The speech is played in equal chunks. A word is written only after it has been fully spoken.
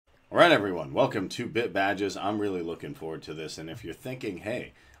All right, everyone, welcome to BitBadges. I'm really looking forward to this. And if you're thinking,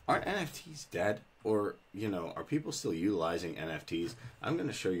 hey, aren't NFTs dead? Or, are people still utilizing NFTs? I'm going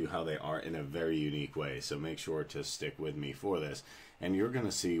to show you how they are in a very unique way. So make sure to stick with me for this. And you're going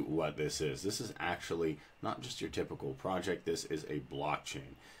to see what this is. This is actually not just your typical project. This is a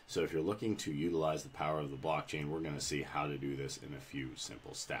blockchain. So if you're looking to utilize the power of the blockchain, we're going to see how to do this in a few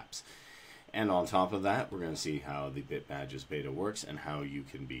simple steps. And on top of that, we're going to see how the BitBadges beta works and how you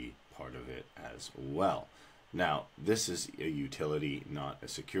can be part of it as well. Now, this is a utility, not a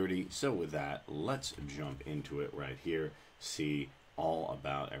security. So with that, let's jump into it right here, see all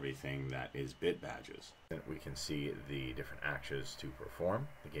about everything that is BitBadges. We can see the different actions to perform,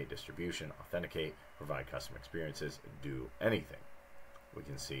 the gate distribution, authenticate, provide custom experiences, do anything. We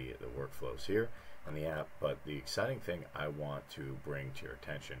can see the workflows here in the app, but the exciting thing I want to bring to your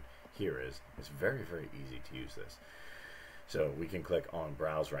attention here is it's very, very easy to use this. So we can click on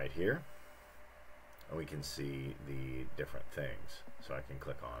browse right here and we can see the different things. So I can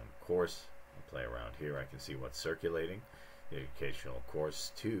click on course and play around here. I can see what's circulating, the educational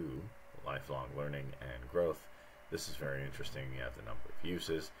course to lifelong learning and growth. This is very interesting. You have the number of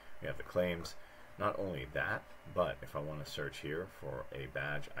uses, you have the claims. Not only that, but if I want to search here for a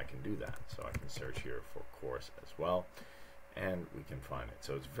badge, I can do that. So I can search here for course as well, and we can find it.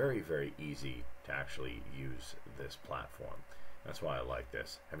 So it's very, very easy to actually use this platform. That's why I like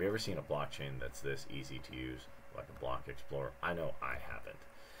this. Have you ever seen a blockchain that's this easy to use, like a block explorer? I know I haven't.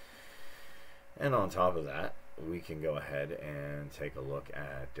 And on top of that, we can go ahead and take a look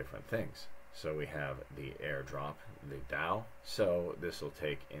at different things. So we have the airdrop, the DAO. So this will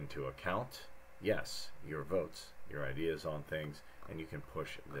take into account, yes, your votes, your ideas on things, and you can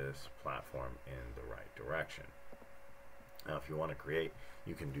push this platform in the right direction. Now, if you want to create,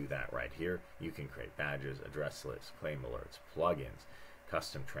 you can do that right here. You can create badges, address lists, claim alerts, plugins,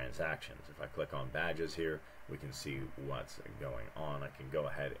 custom transactions. If I click on badges here, we can see what's going on. I can go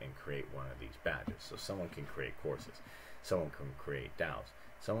ahead and create one of these badges. So someone can create courses, someone can create DAOs,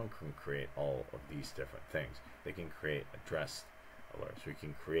 someone can create all of these different things. They can create address alerts. We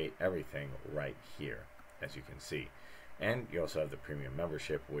can create everything right here, as you can see. And you also have the premium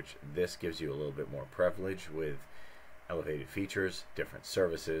membership, which this gives you a little bit more privilege with elevated features, different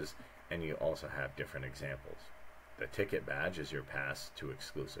services, and you also have different examples. The ticket badge is your pass to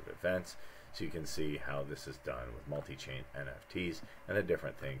exclusive events, so you can see how this is done with multi-chain NFTs and the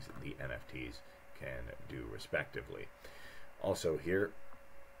different things the NFTs can do respectively. Also here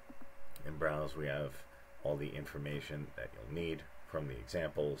in Browse, we have all the information that you'll need, from the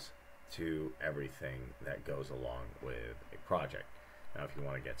examples to everything that goes along with a project. Now, if you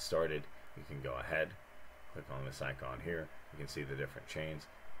want to get started, you can go ahead, click on this icon here. You can see the different chains,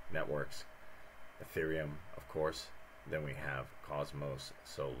 networks, Ethereum, of course. Then we have Cosmos,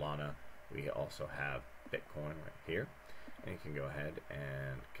 Solana. We also have Bitcoin right here. And you can go ahead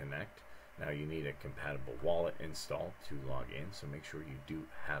and connect. Now, you need a compatible wallet installed to log in, so make sure you do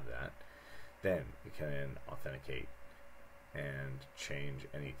have that. Then you can authenticate and change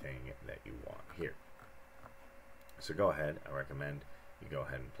anything that you want here. So go ahead, I recommend you go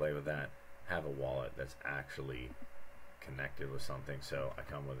ahead and play with that. Have a wallet that's actually connected with something. So I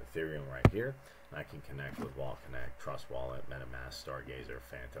come with Ethereum right here, and I can connect with Wallet Connect, Trust Wallet, MetaMask, Stargazer,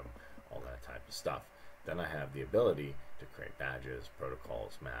 Phantom, all that type of stuff. Then I have the ability to create badges,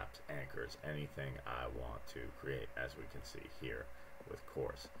 protocols, maps, anchors, anything I want to create, as we can see here with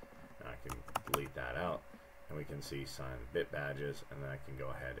course. And I can delete that out, and we can see sign BitBadges, and then I can go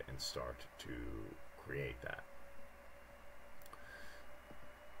ahead and start to create that.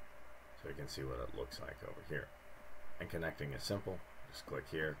 So you can see what it looks like over here. And connecting is simple. Just click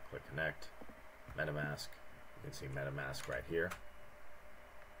here, click connect, MetaMask. You can see MetaMask right here.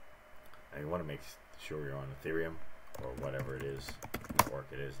 And you want to make sure you're on Ethereum or whatever it is, network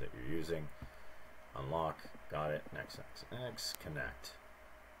it is that you're using. Unlock, got it, next, connect.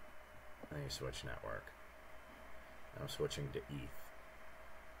 And then you switch network. I'm switching to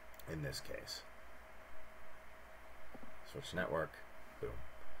ETH in this case. Switch network, boom.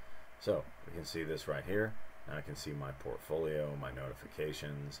 So we can see this right here. Now I can see my portfolio, my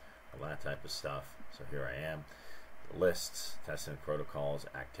notifications, all that type of stuff. So here I am, lists, testing protocols,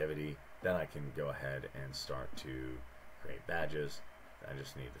 activity. Then I can go ahead and start to create badges. I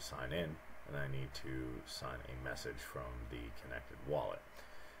just need to sign in, and I need to sign a message from the connected wallet.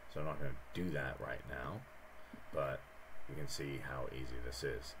 So I'm not going to do that right now, but you can see how easy this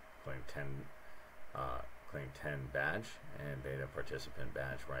is. Claim 10 badge and beta participant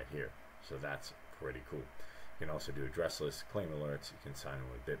badge right here. So that's pretty cool. You can also do address lists, claim alerts. You can sign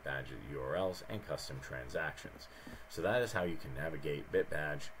in with BitBadges URLs and custom transactions. So that is how you can navigate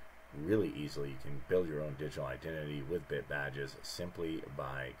BitBadge really easily. You can build your own digital identity with BitBadges simply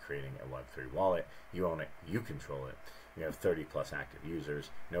by creating a Web3 wallet. You own it, you control it. You have 30 plus active users,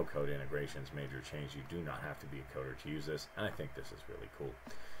 no code integrations, major change. You do not have to be a coder to use this, and I think this is really cool.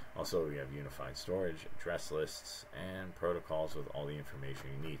 Also, we have unified storage, address lists, and protocols with all the information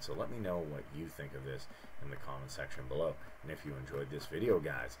you need. So let me know what you think of this in the comment section below. And if you enjoyed this video,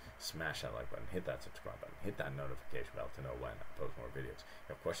 guys, smash that like button, hit that subscribe button, hit that notification bell to know when I post more videos. If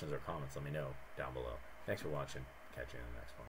you have questions or comments, let me know down below. Thanks for watching. Catch you in the next one.